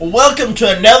Welcome to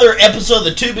another episode of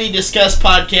the To Be Discussed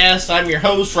podcast. I'm your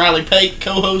host, Riley Pate,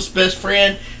 co-host, best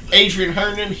friend, Adrian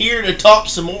Herndon, here to talk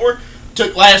some more.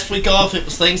 Took last week off. It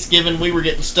was Thanksgiving. We were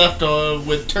getting stuffed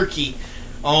with turkey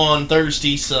on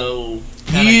Thursday, so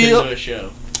kind of couldn't do a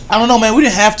show. I don't know, man. We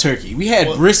didn't have turkey. We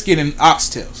had brisket and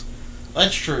oxtails.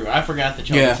 That's true. I forgot that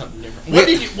y'all did something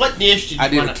different. What dish did you I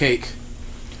did a cake.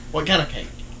 What kind of cake?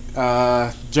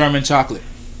 German chocolate.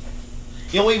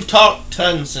 You know, we've talked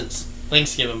tons since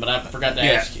Thanksgiving, but I forgot to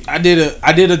ask you. I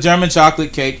did a German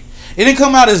chocolate cake. It didn't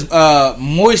come out as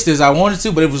moist as I wanted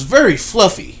to, but it was very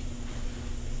fluffy.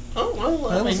 Oh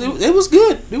well, it was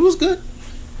good. It was good.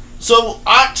 So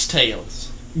oxtails.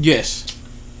 Yes.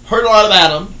 Heard a lot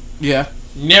about them. Yeah.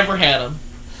 Never had them.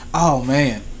 Oh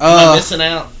man. Am I missing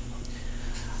out?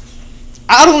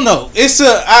 I don't know. It's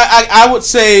I would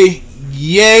say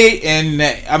yay and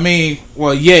nay. I mean,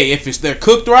 well, yay if they're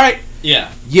cooked right.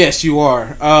 Yeah. Yes, you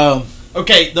are.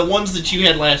 Okay, the ones that you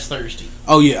had last Thursday.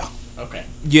 Oh yeah. Okay.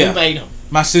 Yeah. Who made them?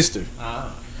 My sister.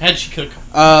 How'd she cook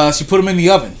them? She put them in the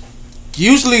oven.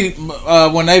 Usually,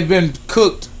 when they've been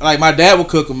cooked, like my dad would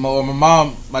cook them, or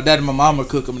my dad and my mom would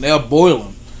cook them, and they'll boil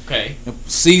them. Okay. And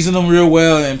season them real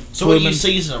well, and so what do you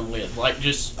season them with? Like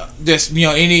just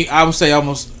any, I would say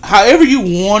almost however you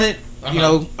want it. You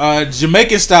know,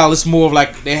 Jamaican style is more of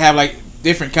like they have like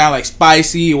different kind of like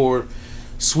spicy or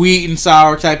sweet and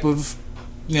sour type of,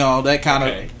 that kind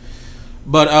of.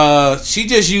 But she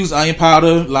just used onion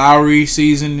powder, Lowry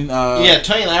seasoning.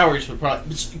 Tony Lowry's would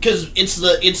probably, because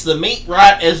it's the meat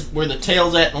right as where the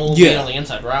tail's at and a little bit on the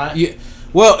inside, right? Yeah.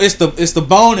 Well, it's the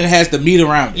bone and has the meat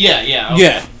around it. Yeah. Okay.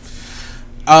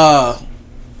 Yeah.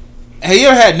 Have you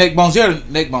ever had neck bones? You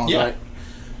had neck bones, right?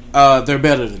 They're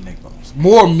better than neck bones.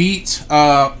 More meat,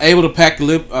 able to pack the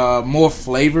lip, more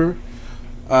flavor,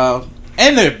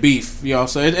 and they're beef.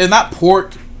 So it's not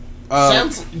pork.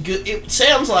 Sounds good. It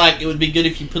sounds like it would be good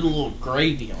if you put a little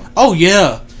gravy on it. Oh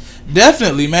yeah,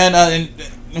 definitely, man.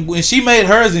 And when she made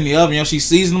hers in the oven, she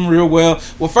seasoned them real well.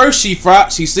 Well, first she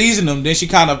seasoned them, then she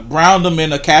kind of browned them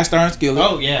in a cast iron skillet.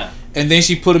 Oh yeah. And then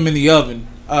she put them in the oven.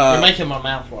 You're making my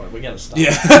mouth water. We gotta stop.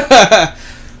 Yeah.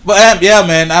 But yeah,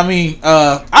 man. I mean,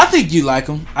 I think you like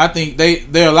them. I think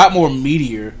they're a lot more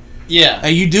meatier. Yeah.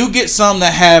 And you do get some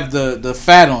that have the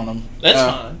fat on them. That's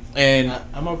fine. And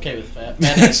I'm okay with fat.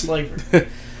 Man, that's flavor.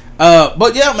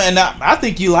 But yeah, man, I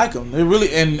think you like them. They're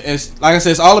really, and it's like I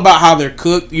said, it's all about how they're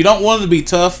cooked. You don't want them to be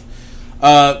tough.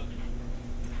 The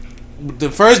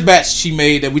first batch she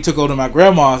made that we took over to my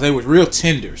grandma's, they were real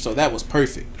tender, so that was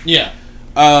perfect. Yeah.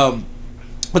 But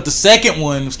the second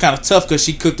one was kind of tough because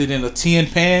she cooked it in a tin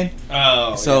pan.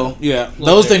 Oh. So yeah,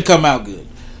 those didn't come out good.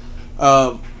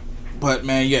 But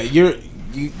man, yeah,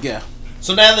 yeah.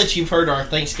 So now that you've heard our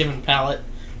Thanksgiving palate,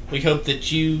 we hope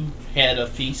that you had a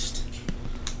feast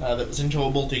that was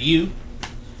enjoyable to you,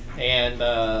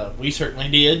 and we certainly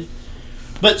did.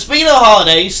 But speaking of the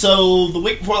holidays, so the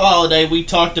week before the holiday, we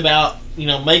talked about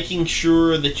making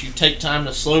sure that you take time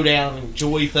to slow down and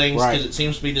enjoy things, because it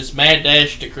seems to be this mad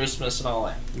dash to Christmas and all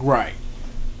that. Right.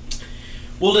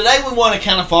 Well, today we want to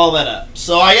kind of follow that up.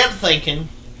 So I am thinking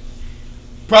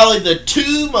probably the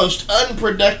two most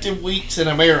unproductive weeks in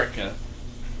America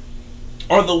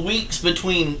are the weeks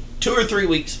between 2 or 3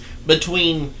 weeks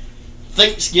between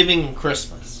Thanksgiving and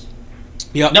Christmas.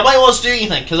 Yep. Nobody wants to do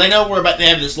anything because they know we're about to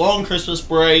have this long Christmas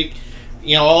break.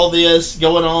 All this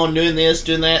going on, doing this,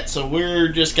 doing that. So we're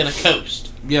just gonna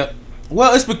coast. Yep.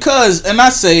 Well, it's because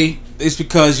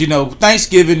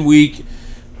Thanksgiving week,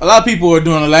 a lot of people are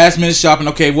doing a last minute shopping.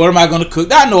 Okay, what am I gonna cook?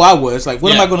 I know I was like,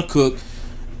 what am I gonna cook?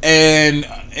 And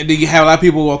then you have a lot of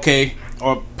people,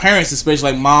 or parents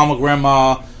especially, like mom or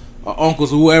grandma or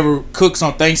uncles or whoever cooks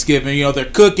on Thanksgiving. They're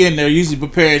cooking. They're usually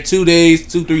preparing 2,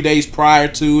 3 days prior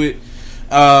to it,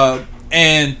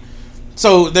 and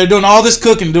so they're doing all this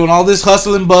cooking, doing all this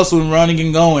hustle and bustle and running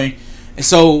and going. And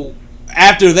so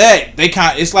after that,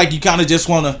 it's like you kind of just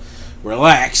want to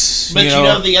relax. But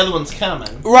the other one's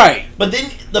coming. Right. But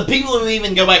then the people who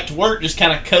even go back to work just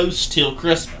kind of coast till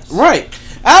Christmas. Right.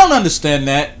 I don't understand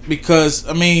that because,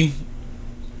 I mean,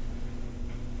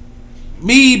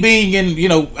 me being in,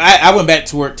 I went back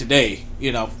to work today,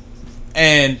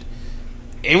 and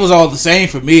it was all the same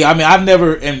for me. I mean, I've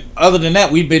never, and other than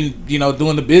that, we've been,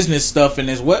 doing the business stuff and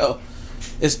as well.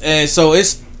 So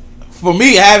for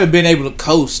me, I haven't been able to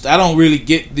coast. I don't really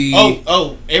get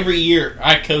the. Every year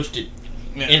I coasted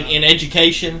in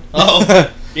education.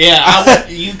 Oh, yeah,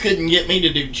 you couldn't get me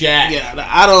to do jack. Yeah,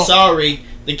 I don't. Sorry,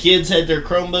 the kids had their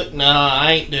Chromebook. No,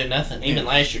 I ain't doing nothing. Even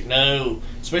last year, no.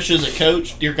 Especially as a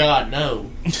coach, dear God, no.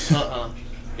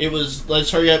 It was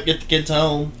let's hurry up, get the kids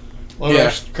home. Load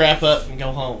our crap up and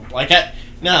go home.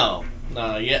 No.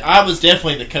 No, yeah, I was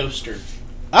definitely the coaster.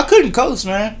 I couldn't coast,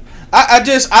 man.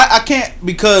 I can't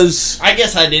because I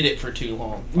guess I did it for too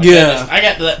long. Like yeah, I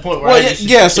got to that point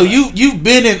where So you've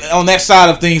been on that side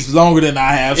of things longer than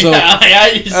I have. So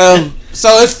yeah,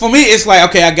 so it's for me. It's like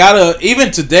okay, I gotta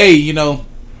even today. You know,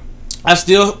 I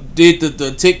still did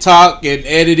the TikTok and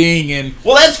editing and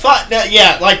well, that's fine. Now,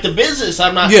 yeah, like the business,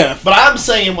 I'm not. Yeah, but I'm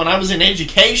saying when I was in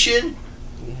education,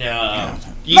 no.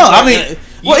 I mean,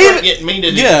 even getting me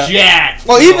to jack.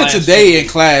 Well, even today in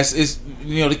class, is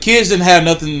the kids didn't have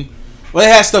nothing. Well, they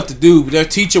had stuff to do, but their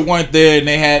teacher weren't there,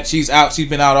 and she's out. She's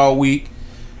been out all week,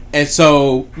 and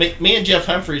so me and Jeff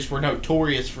Humphreys were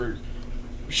notorious for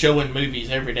showing movies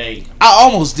every day. I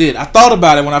almost did. I thought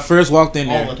about it when I first walked in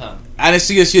there all the time. I didn't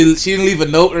see her. She didn't leave a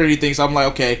note or anything, so I'm like,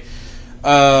 okay,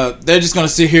 they're just gonna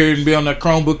sit here and be on their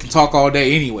Chromebook and talk all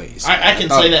day, anyways. I can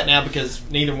say that now because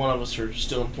neither one of us are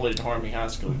still employed at Harmony High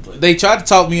School. But they tried to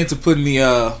talk me into putting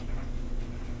the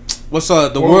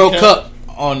World Cup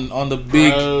on the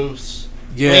big. Gross.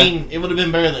 Yeah, I mean, it would have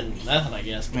been better than nothing, I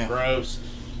guess. But gross.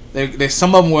 They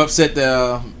some of them were upset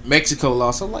that Mexico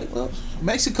lost. I'm like, well,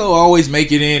 Mexico always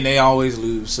make it in, they always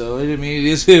lose. So I mean,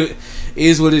 it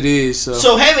is what it is.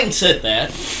 So having said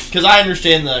that, because I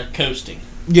understand the coasting.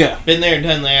 Yeah, been there and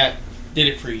done that. Did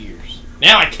it for years.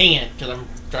 Now I can't because I'm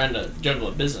trying to juggle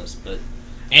a business,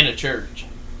 and a church.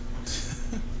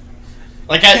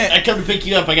 Like I come to pick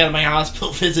you up, I got to my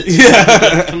hospital visit.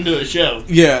 Yeah, come to a show.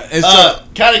 Yeah,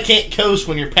 kind of can't coast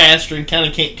when you're pastoring. Kind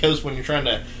of can't coast when you're trying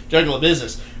to juggle a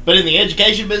business. But in the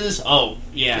education business, oh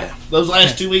yeah. Those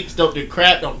last 2 weeks, don't do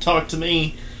crap. Don't talk to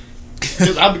me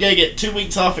because I'm gonna get 2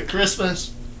 weeks off at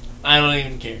Christmas. I don't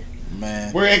even care.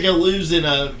 Man, we're gonna go lose in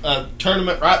a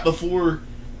tournament right before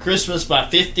Christmas by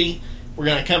 50. We're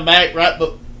gonna come back right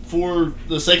before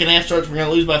the second half starts. We're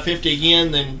gonna lose by 50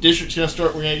 again. Then district's gonna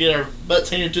start. We're gonna get our butts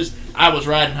handed to us. I was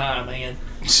riding high, man.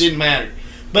 It didn't matter.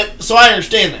 But so I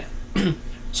understand that.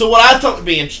 So what I thought would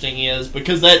be interesting is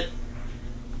because that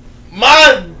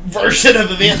my version of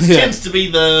events tends to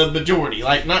be the majority,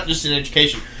 like not just in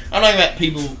education. I'm talking about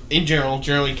people in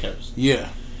generally coast. Yeah.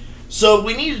 So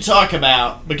we need to talk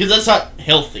about, because that's not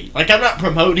healthy. Like, I'm not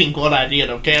promoting what I did,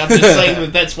 okay? I'm just saying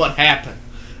that that's what happened.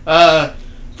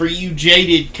 For you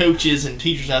jaded coaches and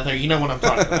teachers out there, you know what I'm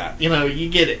talking about. You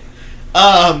get it.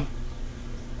 But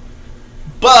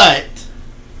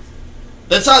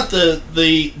that's not the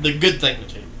good thing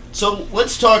to do. So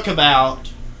let's talk about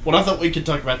what I thought we could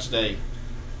talk about today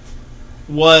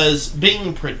was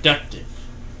being productive.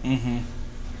 Mm-hmm.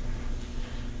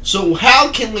 So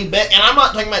how can we bet? And I'm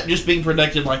not talking about just being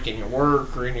productive like in your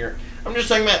work or in your. I'm just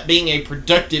talking about being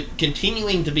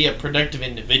continuing to be a productive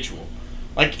individual,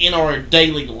 like in our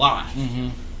daily life. Mm-hmm.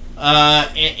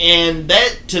 And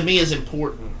that to me is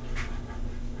important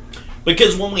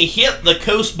because when we hit the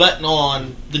coast button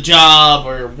on the job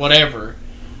or whatever,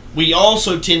 we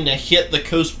also tend to hit the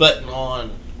coast button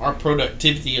on our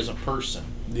productivity as a person.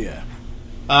 Yeah.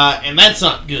 And that's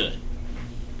not good.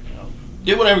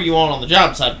 Do whatever you want on the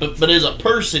job side, but as a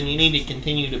person, you need to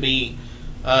continue to be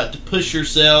to push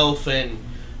yourself and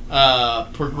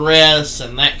progress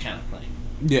and that kind of thing.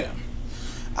 Yeah,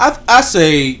 I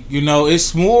say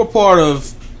it's more part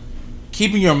of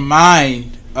keeping your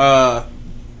mind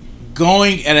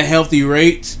going at a healthy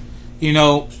rate.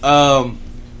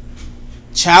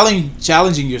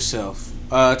 Challenging yourself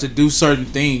to do certain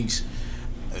things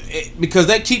because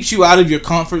that keeps you out of your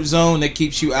comfort zone. That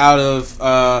keeps you out of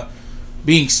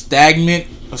being stagnant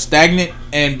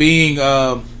and being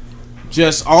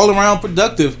just all around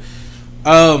productive.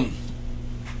 That's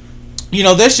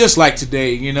just like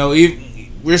today.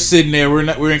 We're sitting there,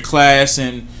 we're in class,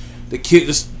 and the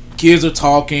kids are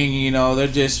talking. They're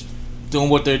just doing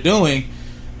what they're doing,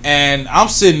 and I'm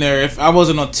sitting there. If I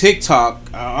wasn't on TikTok,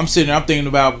 I'm sitting there. I'm thinking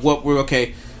about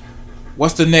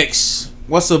what's the next?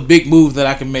 What's a big move that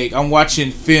I can make? I'm watching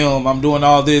film. I'm doing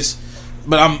all this,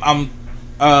 but I'm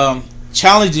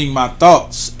challenging my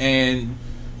thoughts and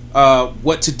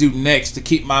what to do next to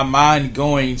keep my mind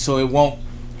going so it won't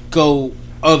go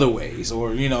other ways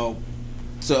or to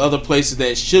other places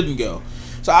that it shouldn't go.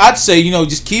 So I'd say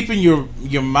just keeping your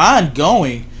mind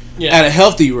going at a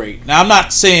healthy rate. Now I'm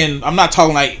not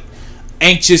talking like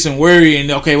anxious and worrying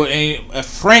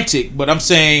frantic, but I'm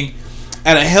saying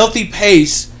at a healthy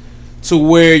pace to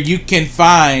where you can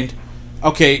find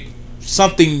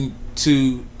something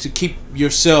to keep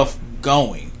yourself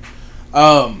going,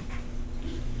 and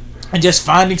just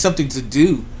finding something to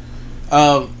do,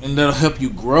 and that'll help you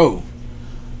grow.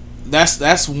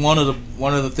 That's one of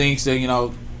the things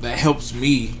that that helps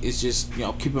me is just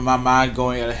keeping my mind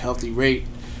going at a healthy rate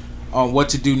on what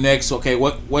to do next.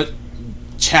 What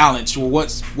challenge or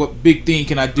what big thing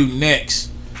can I do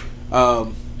next.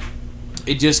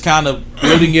 It just kind of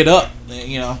building it up,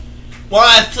 you know. Well,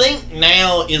 I think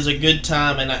now is a good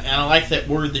time, and I like that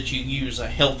word that you use, a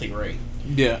healthy rate.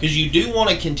 Yeah. Because you do want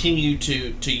to continue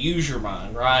to use your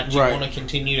mind, right? You want to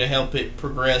continue to help it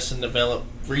progress and develop,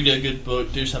 read a good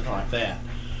book, do something like that.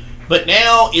 But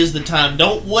now is the time.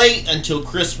 Don't wait until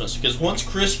Christmas, because once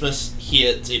Christmas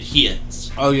hits, it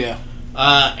hits. Oh, yeah.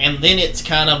 And then it's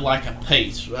kind of like a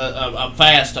pace, a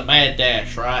fast, a mad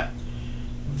dash, right?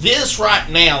 This right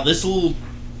now, this little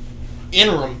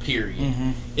interim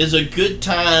period, is a good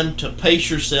time to pace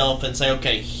yourself and say,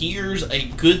 okay, here's a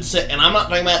good set. And I'm not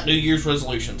talking about New Year's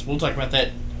resolutions. We'll talk about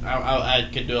that. I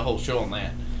could do a whole show on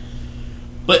that.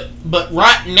 But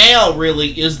right now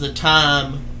really is the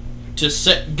time to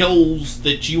set goals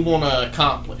that you want to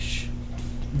accomplish.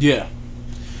 Yeah.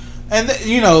 And that's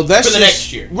for the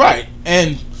next year, right?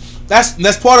 And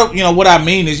that's part of what I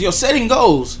mean is setting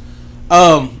goals,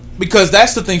 because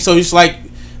that's the thing. So it's like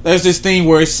there's this thing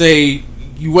where it's say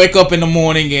you wake up in the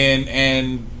morning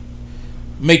and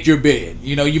make your bed.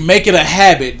 You make it a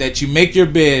habit that you make your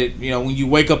bed. When you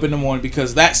wake up in the morning,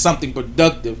 because that's something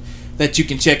productive that you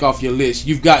can check off your list.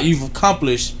 You've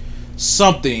accomplished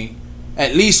something,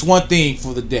 at least one thing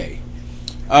for the day.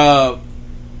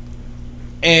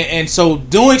 And so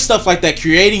doing stuff like that,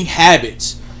 creating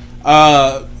habits,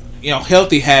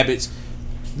 healthy habits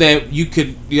that you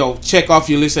could, check off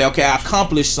your list. Say, okay, I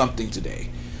accomplished something today,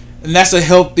 and that's a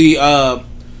healthy habit.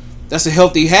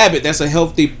 That's a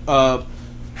healthy,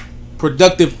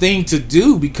 productive thing to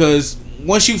do, because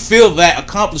once you feel that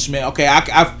accomplishment, okay,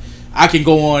 I can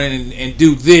go on and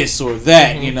do this or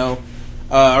that,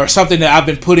 or something that I've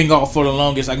been putting off for the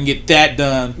longest. I can get that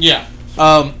done. Yeah.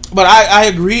 But I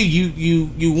agree.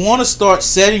 You want to start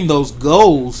setting those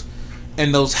goals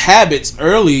and those habits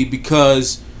early,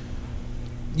 because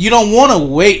you don't want to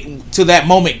wait till that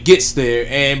moment gets there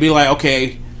and be like,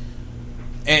 okay,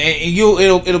 and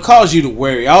it'll cause you to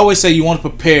worry. I always say you want to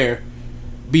prepare,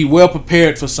 be well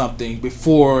prepared for something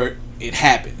before it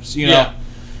happens. Yeah.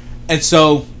 And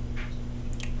so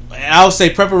I would say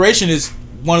preparation is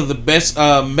one of the best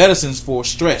medicines for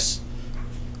stress.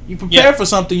 You prepare for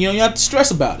something, you don't have to stress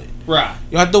about it. Right.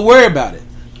 You don't have to worry about it.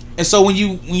 And so when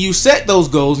you set those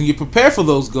goals and you prepare for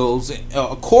those goals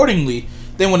accordingly,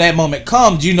 then when that moment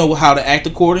comes, you know how to act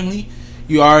accordingly.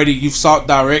 You've sought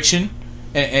direction,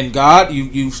 and God,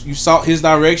 you sought His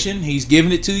direction. He's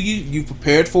given it to you. You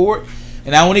prepared for it,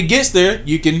 and now when it gets there,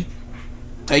 you can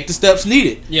take the steps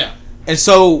needed. Yeah. And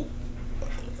so,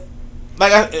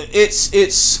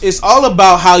 it's all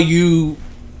about how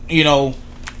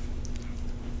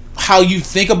how you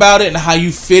think about it and how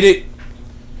you fit it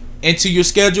into your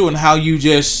schedule, and how you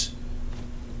just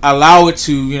allow it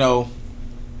to,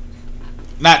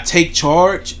 not take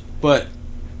charge, but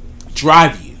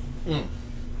drive you.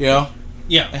 Yeah.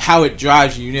 And how it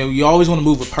drives you. You always want to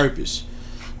move with purpose,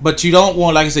 but you don't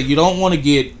want, like I said, you don't want to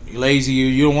get lazy.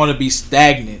 You don't want to be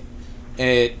stagnant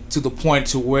to the point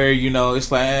to where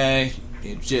it's like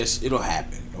it'll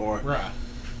happen, or right.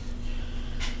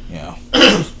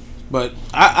 But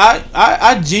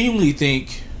I genuinely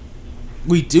think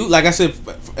we do. Like I said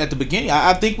at the beginning,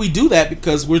 I think we do that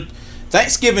because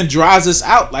Thanksgiving dries us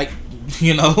out, like,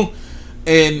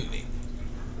 and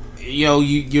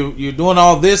you're doing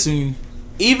all this, and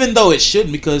even though it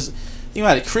shouldn't, because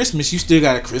at Christmas you still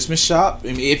got a Christmas shop. I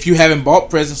mean, if you haven't bought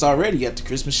presents already, you have the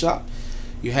Christmas shop.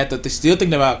 You have to still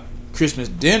thinking about Christmas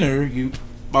dinner.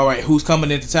 All right, who's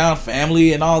coming into town,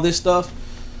 family, and all this stuff.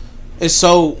 And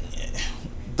so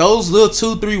those little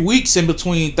 2-3 weeks in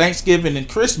between Thanksgiving and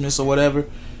Christmas or whatever,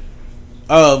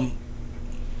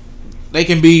 they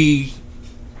can be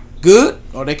good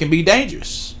or they can be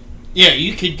dangerous. Yeah,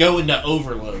 you could go into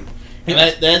overload,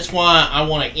 and that's why I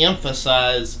want to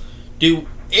emphasize: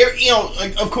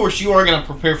 of course, you are going to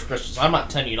prepare for Christmas. I'm not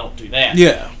telling you don't do that.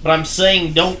 Yeah, but I'm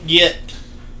saying don't get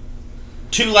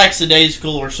too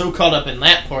lackadaisical or so caught up in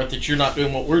that part that you're not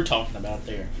doing what we're talking about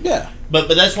there. Yeah. But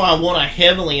that's why I want to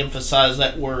heavily emphasize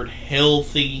that word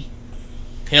healthy.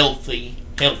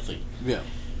 Yeah.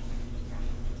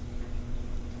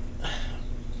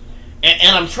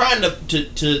 And I'm trying to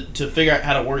figure out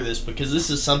how to word this, because this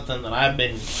is something that I've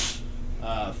been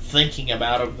thinking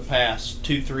about over the past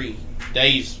 2-3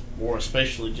 days, more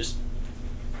especially just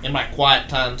in my quiet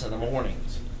times in the mornings.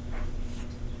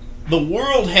 The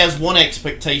world has one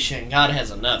expectation, God has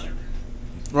another.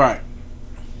 Right.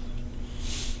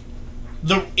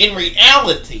 In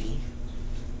reality,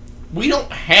 we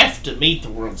don't have to meet the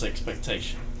world's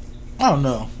expectation. I don't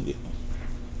know.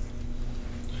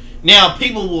 Now,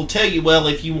 people will tell you, well,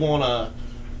 if you want to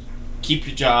keep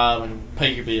your job and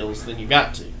pay your bills, then you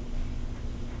got to.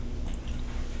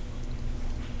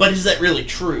 But is that really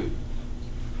true?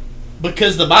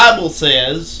 Because the Bible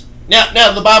says...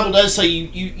 Now the Bible does say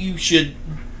you should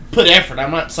put effort.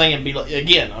 I'm not saying be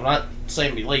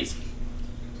lazy.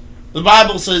 The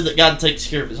Bible says that God takes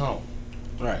care of his own.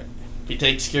 Right. If he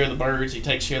takes care of the birds, he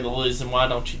takes care of the lilies, then why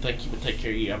don't you think he would take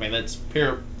care of you? I mean, that's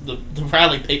the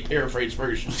Riley Pate paraphrase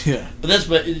version. Yeah. But that's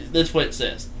what it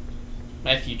says.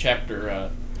 Matthew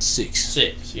chapter 6.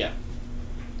 6, yeah.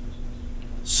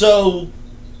 So,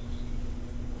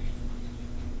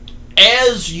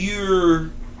 as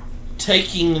you're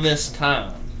taking this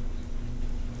time,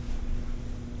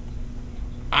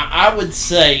 I would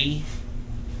say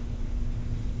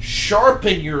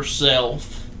sharpen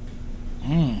yourself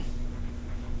in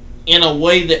a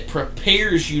way that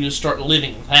prepares you to start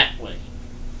living that way.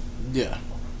 Yeah.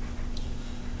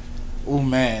 Oh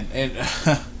man, and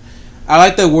I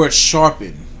like that word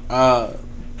sharpen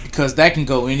because that can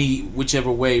go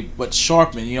whichever way. But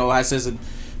sharpen, how it says in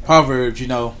Proverbs,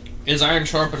 is iron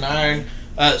sharpen iron?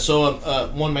 So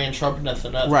one man sharpeneth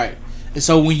another. Right. And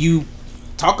so when you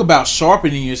talk about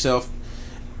sharpening yourself,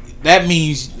 that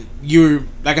means you're,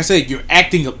 like I said, you're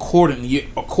acting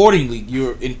accordingly.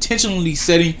 You're intentionally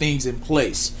setting things in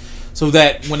place so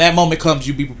that when that moment comes,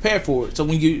 you be prepared for it. So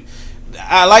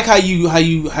I like how you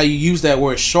use that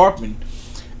word sharpen,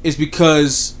 is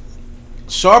because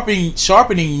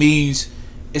sharpening means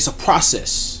it's a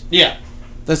process. Yeah.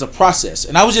 There's a process.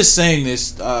 And I was just saying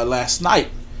this last night.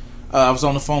 I was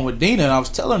on the phone with Dina and I was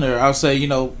telling her, I was saying,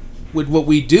 with what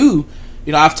we do,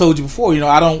 I've told you before,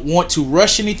 I don't want to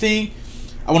rush anything.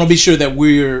 I want to be sure that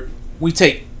we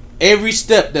take every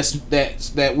step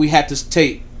that we have to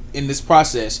take in this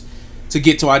process to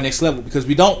get to our next level, because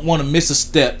we don't want to miss a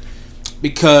step,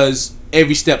 because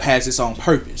every step has its own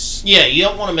purpose. Yeah, you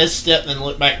don't want to miss a step and then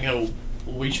look back and go,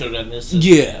 we should have done this.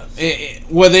 Yeah,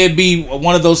 whether it be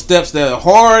one of those steps that are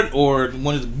hard or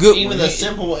one of the good ones. Even the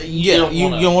simple one. You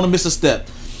don't want to miss a step.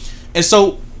 And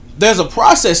so there's a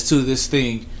process to this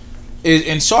thing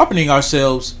in sharpening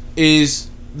ourselves, is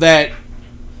that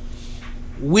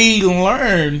we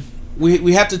learn,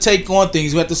 we have to take on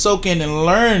things, we have to soak in and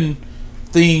learn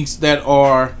things that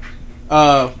are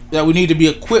that we need to be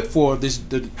equipped for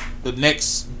the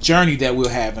next journey that we'll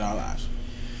have in our lives.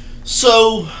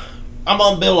 So I'm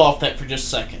going to build off that for just a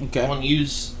second. Okay. I'm going to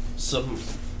use some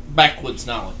backwoods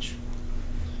knowledge.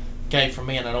 Okay, from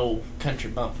me and an old country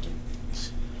bumpkin.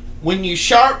 When you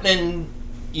sharpen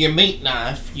your meat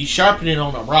knife, you sharpen it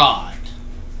on a rod.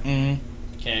 Mm-hmm.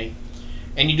 Okay?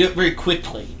 And you do it very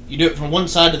quickly. You do it from one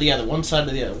side to the other, one side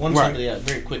to the other, one side to the other,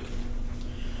 very quickly.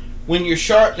 When you're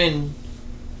sharpening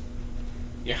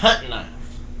your hunting knife,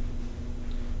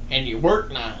 and your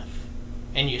work knife,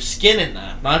 and your skinning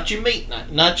knife, not your meat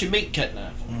knife, not your meat cut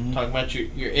knife. Mm-hmm. I'm talking about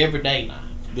your everyday knife.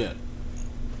 Yeah.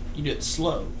 You do it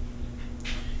slow.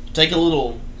 You take a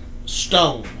little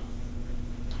stone,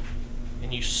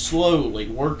 and you slowly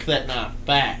work that knife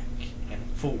back and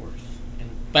forth, and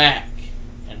back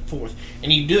and forth.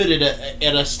 And you do it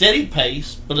at a steady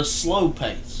pace, but a slow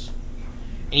pace.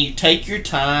 And you take your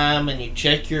time, and you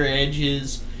check your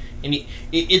edges, and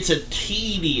it's a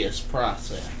tedious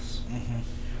process. Mm-hmm.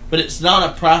 But it's not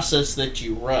a process that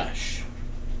you rush.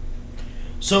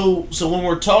 So when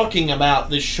we're talking about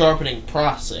this sharpening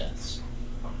process,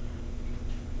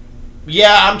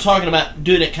 yeah, I'm talking about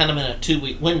doing it kind of in a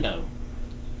 2-week window.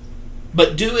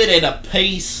 But do it at a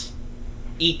pace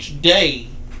each day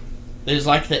that is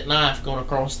like that knife going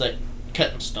across that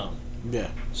cutting stone. Yeah.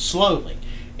 Slowly.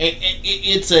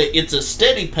 It's a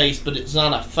steady pace, but it's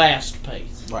not a fast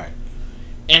pace. Right.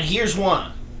 And here's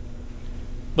why.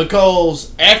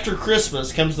 Because after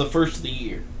Christmas comes the first of the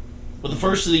year. With the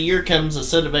first of the year comes a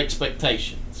set of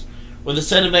expectations. With a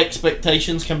set of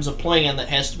expectations comes a plan that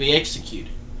has to be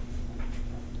executed.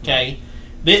 Okay?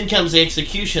 Then comes the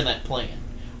execution of that plan.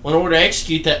 Well, in order to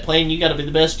execute that plan, you got to be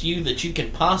the best you that you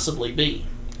can possibly be.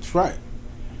 That's right.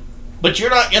 But you're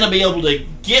not going to be able to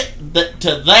get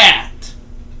to that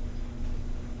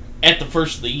at the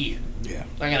first of the year. Yeah.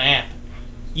 Not going to happen.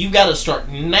 You've got to start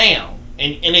now.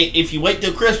 And if you wait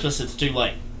till Christmas, it's too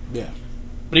late. Yeah.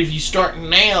 But if you start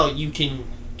now, you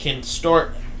can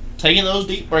start taking those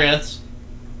deep breaths.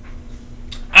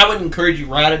 I would encourage you,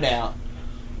 write it out.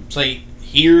 Say,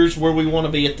 here's where we want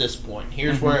to be at this point.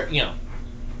 Here's where,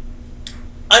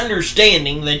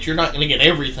 understanding that you're not going to get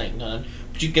everything done,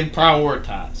 but you can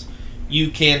prioritize.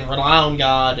 You can rely on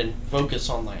God and focus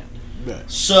on that. Yeah.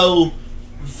 So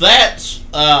that's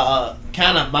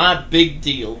kind of my big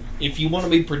deal. If you want to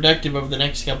be productive over the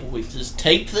next couple of weeks, is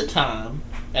take the time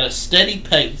at a steady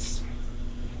pace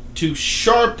to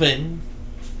sharpen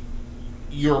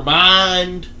your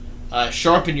mind,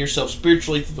 sharpen yourself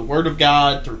spiritually through the Word of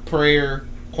God, through prayer,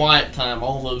 quiet time,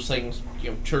 all those things,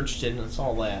 church attendance,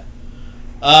 all that.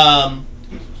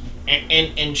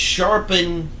 And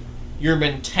sharpen your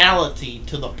mentality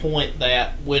to the point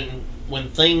that when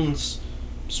things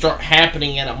start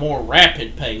happening at a more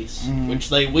rapid pace, which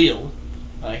they will,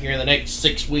 here in the next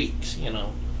 6 weeks,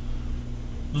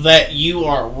 that you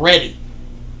are ready.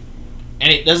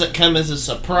 And it doesn't come as a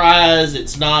surprise.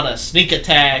 It's not a sneak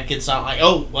attack. It's not like,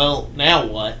 oh, well, now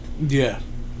what? Yeah.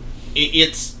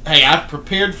 It's, hey, I've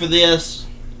prepared for this.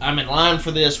 I'm in line for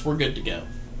this. We're good to go.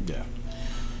 Yeah.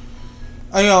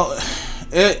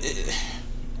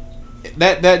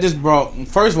 That just brought,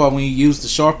 first of all, when you use the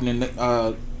sharpening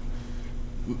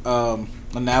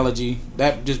analogy,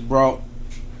 that just brought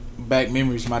back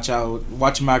memories of my childhood.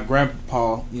 Watching my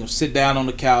grandpa, sit down on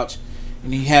the couch,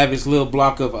 and he have his little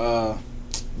block of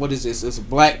what is this? It's a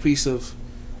black piece of,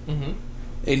 and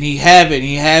he have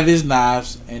his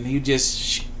knives, and he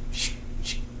just,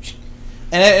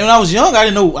 and when I was young, I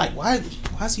didn't know why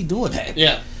is he doing that?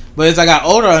 Yeah. But as I got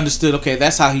older, I understood. Okay,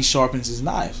 that's how he sharpens his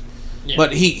knives. Yeah.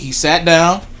 But he sat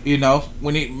down.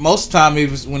 When most of the time it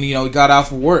was when he got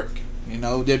out of work.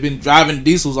 They've been driving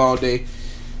diesels all day.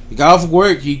 He got off of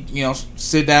work. He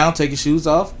sit down, take his shoes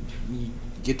off,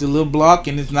 get the little block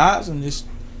and his knives, and just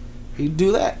he'd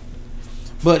do that.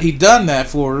 But he done that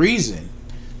for a reason,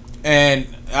 and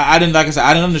I didn't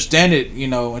understand it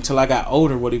until I got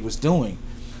older what he was doing.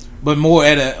 But more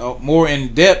at a more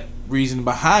in depth reason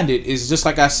behind it is just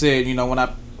like I said. When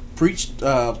I preached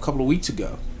a couple of weeks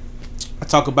ago, I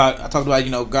talked about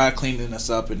God cleaning us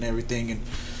up and everything, and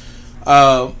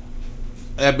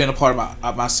that been a part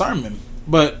of my sermon.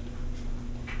 But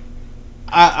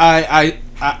I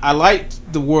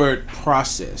liked the word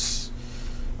process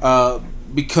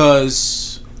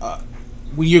because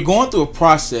when you're going through a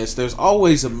process, there are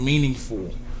always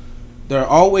meaningful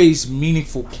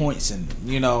points in it,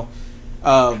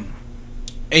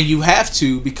 and you have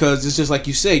to, because it's just like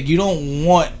you said, you don't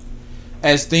want,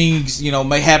 as things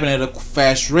may happen at a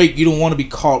fast rate, you don't want to be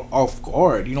caught off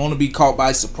guard. You don't want to be caught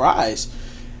by surprise.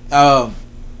 And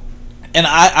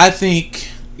I think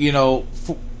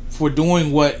for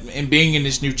doing what and being in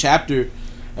this new chapter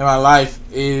in my life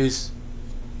is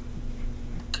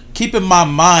keeping my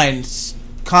mind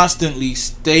constantly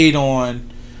stayed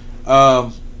on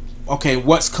okay,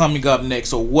 what's coming up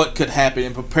next or what could happen,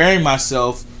 and preparing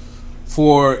myself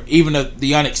for even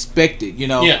the unexpected.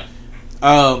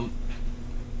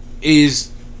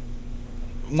 Is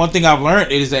one thing I've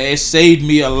learned is that it saved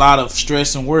me a lot of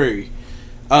stress and worry,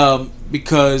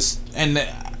 because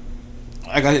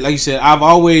like you said, I've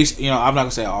always, I'm not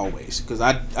gonna say always, because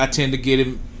I tend to get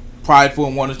prideful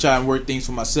and want to try and work things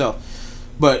for myself,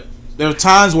 but there are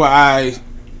times where I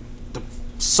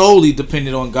solely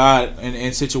depended on God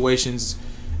in situations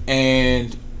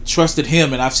and trusted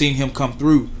Him, and I've seen Him come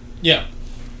through. Yeah.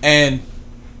 And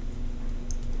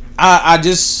I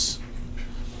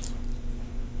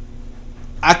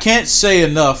can't say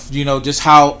enough, just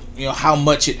how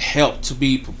much it helped to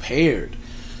be prepared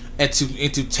and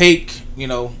to take,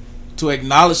 to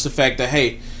acknowledge the fact that,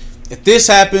 hey, if this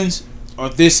happens or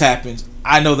this happens,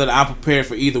 I know that I'm prepared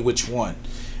for either which one.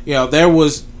 There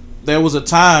was a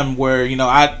time where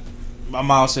my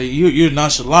mom would say, you're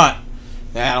nonchalant.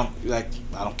 I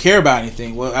don't care about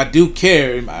anything. Well, I do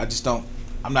care. I just don't.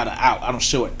 I don't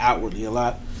show it outwardly a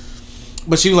lot.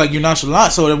 But she was like, you're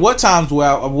nonchalant. So there were times where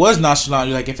I was nonchalant.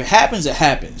 You're like, if it happens, it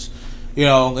happens.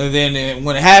 And then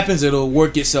when it happens, it'll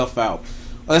work itself out.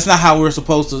 Well, that's not how we're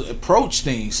supposed to approach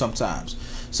things sometimes.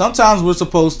 Sometimes we're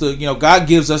supposed to, God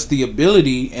gives us the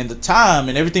ability and the time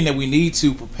and everything that we need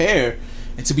to prepare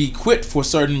and to be equipped for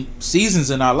certain seasons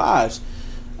in our lives.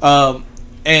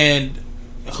 And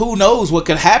who knows what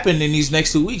could happen in these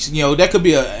next 2 weeks. That could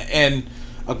be a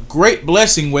great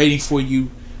blessing waiting for you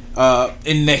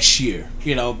in next year.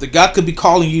 The God could be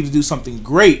calling you to do something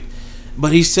great,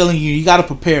 but He's telling you got to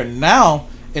prepare now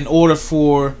in order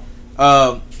to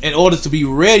be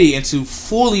ready and to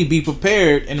fully be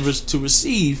prepared and to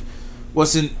receive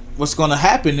what's going to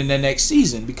happen in the next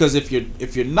season. Because if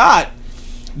you're not,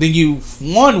 then you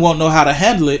won't know how to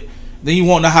handle it. Then you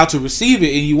won't know how to receive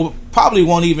it, and you probably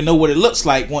won't even know what it looks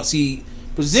like once He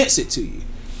presents it to you,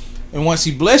 and once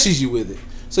He blesses you with it.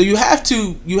 So you have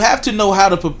to know how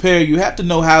to prepare. You have to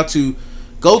know how to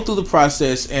go through the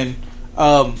process, and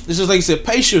this is like you said,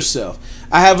 pace yourself.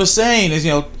 I have a saying is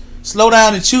slow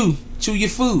down and chew your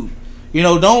food.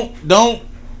 Don't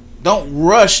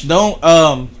rush.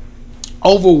 Don't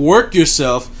overwork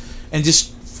yourself and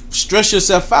just stress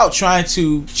yourself out trying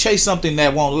to chase something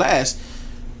that won't last.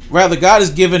 Rather, God has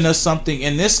given us something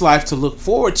in this life to look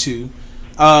forward to,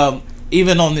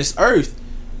 even on this earth,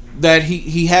 that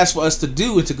He has for us to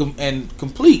do and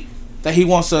complete. That He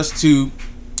wants us to,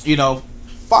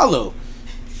 follow.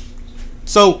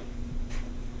 So,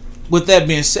 with that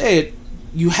being said,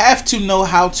 you have to know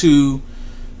how to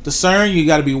discern. You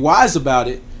got to be wise about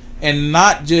it, and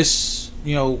not just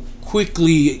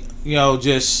quickly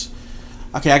just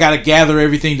okay. I got to gather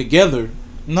everything together.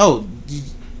 No,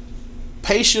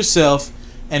 pace yourself,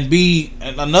 and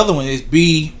another one is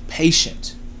be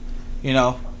patient.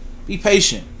 Be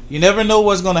patient. You never know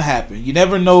what's going to happen. You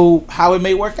never know how it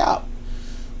may work out.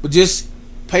 But just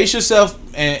pace yourself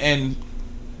and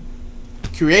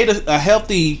create a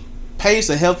healthy pace,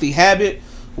 a healthy habit,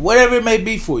 whatever it may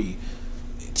be for you,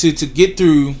 to get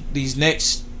through these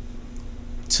next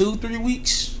 2-3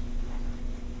 weeks.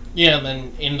 Yeah, and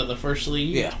then into the first of the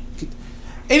year. Yeah,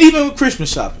 and even with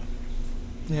Christmas shopping,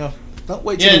 don't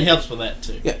wait. It helps with that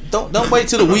too. Yeah, don't wait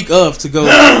till the week of to go.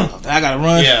 I gotta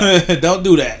run. Yeah. Don't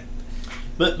do that.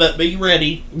 But be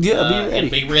ready. Yeah, be ready.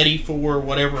 And be ready for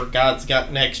whatever God's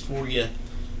got next for you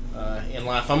in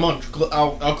life.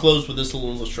 I'll close with this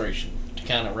little illustration to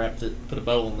kind of put a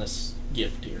bow on this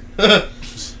gift here.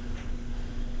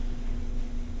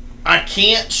 I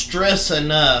can't stress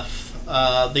enough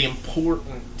the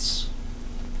importance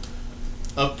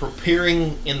of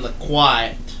preparing in the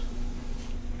quiet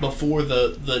before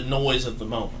the noise of the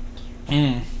moment.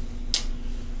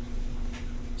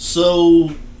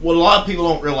 So, what a lot of people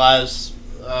don't realize,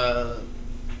 and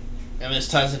this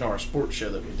ties into our sports show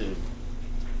that we do,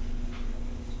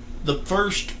 the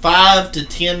first 5 to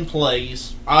 10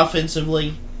 plays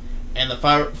offensively and the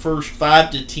first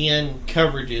 5 to 10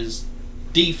 coverages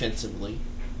defensively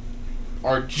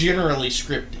are generally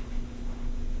scripted.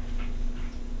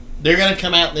 They're going to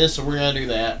come out in this, so we're going to do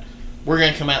that. We're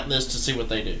going to come out in this to see what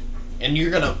they do. And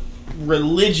you're going to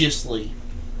religiously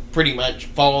pretty much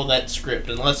follow that script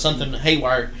unless something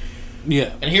haywire.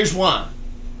 Yeah. And here's why.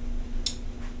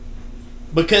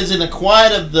 Because in the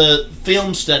quiet of the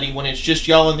film study, when it's just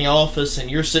y'all in the office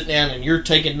and you're sitting down and you're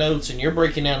taking notes and you're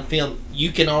breaking down film,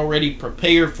 you can already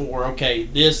prepare for, okay,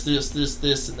 this, and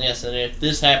this. And if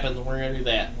this happens, we're going to do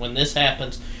that. When this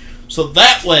happens. So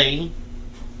that way,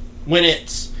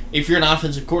 if you're an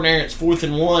offensive coordinator, it's 4th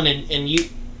and 1, and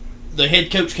the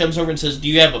head coach comes over and says, do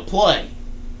you have a play?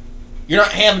 You're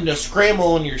not having to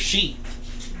scramble on your sheet.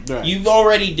 Right. You've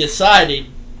already decided,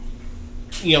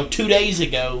 2 days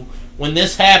ago, when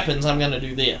this happens, I'm going to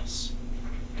do this.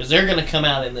 Because they're going to come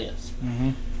out in this.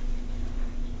 Mm-hmm.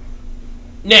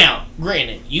 Now,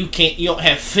 granted, you don't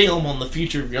have film on the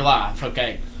future of your life,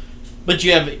 okay? But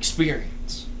you have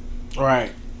experience.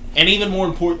 Right. And even more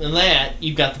important than that,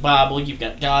 you've got the Bible, you've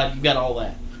got God, you've got all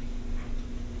that.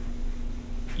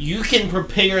 You can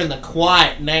prepare in the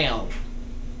quiet now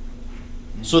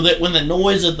so that when the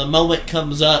noise of the moment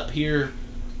comes up here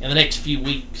in the next few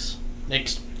weeks,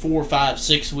 next 4, 5,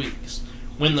 6 weeks,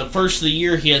 when the first of the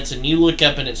year hits and you look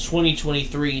up and it's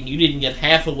 2023 and you didn't get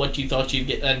half of what you thought you'd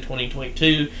get done in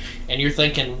 2022 and you're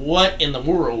thinking, what in the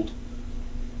world?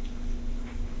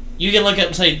 You can look up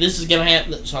and say, this is going to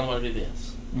happen, so I'm going to do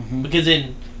this. Mm-hmm. Because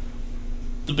in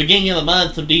the beginning of the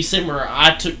month of December,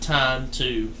 I took time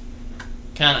to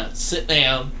kind of sit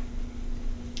down,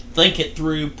 think it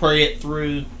through, pray it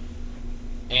through,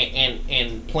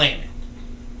 and plan it.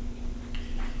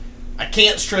 I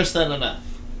can't stress that enough.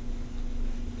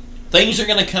 Things are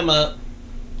going to come up.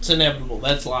 It's inevitable.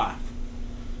 That's life.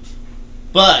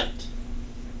 But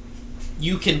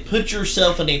you can put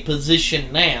yourself in a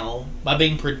position now by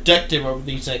being productive over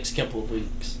these next couple of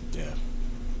weeks. Yeah.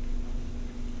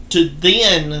 To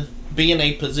then be in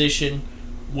a position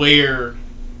where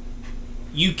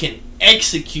you can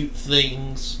execute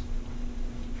things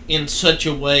in such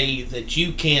a way that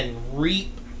you can reap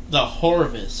the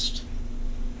harvest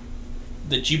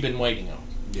that you've been waiting on.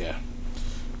 Yeah.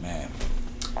 Man.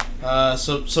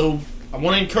 So I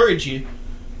want to encourage you.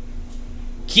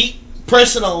 Keep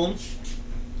pressing on.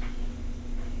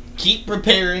 Keep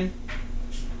preparing.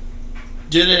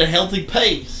 Do it at a healthy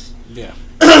pace. Yeah.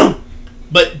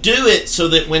 But do it so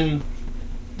that when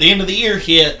the end of the year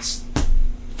hits,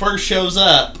 first shows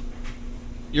up,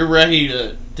 you're ready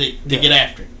to get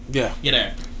after it. Yeah. Get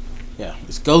after it. Yeah.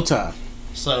 It's go time.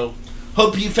 So,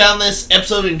 hope you found this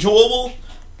episode enjoyable.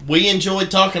 We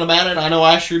enjoyed talking about it. I know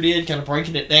I sure did, kind of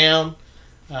breaking it down,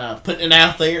 putting it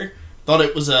out there. Thought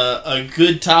it was a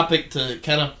good topic to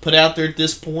kind of put out there at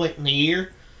this point in the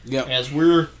year. Yep. As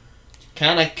we're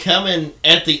kind of coming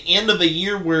at the end of a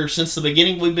year where since the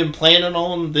beginning we've been planning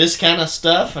on this kind of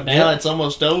stuff, and now it's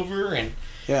almost over. And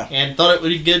thought it would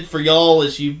be good for y'all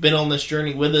as you've been on this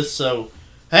journey with us. So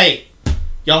Hey,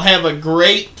 y'all have a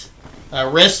great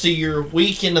rest of your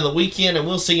weekend and the weekend, and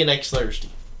we'll see you next Thursday.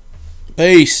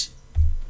 Peace.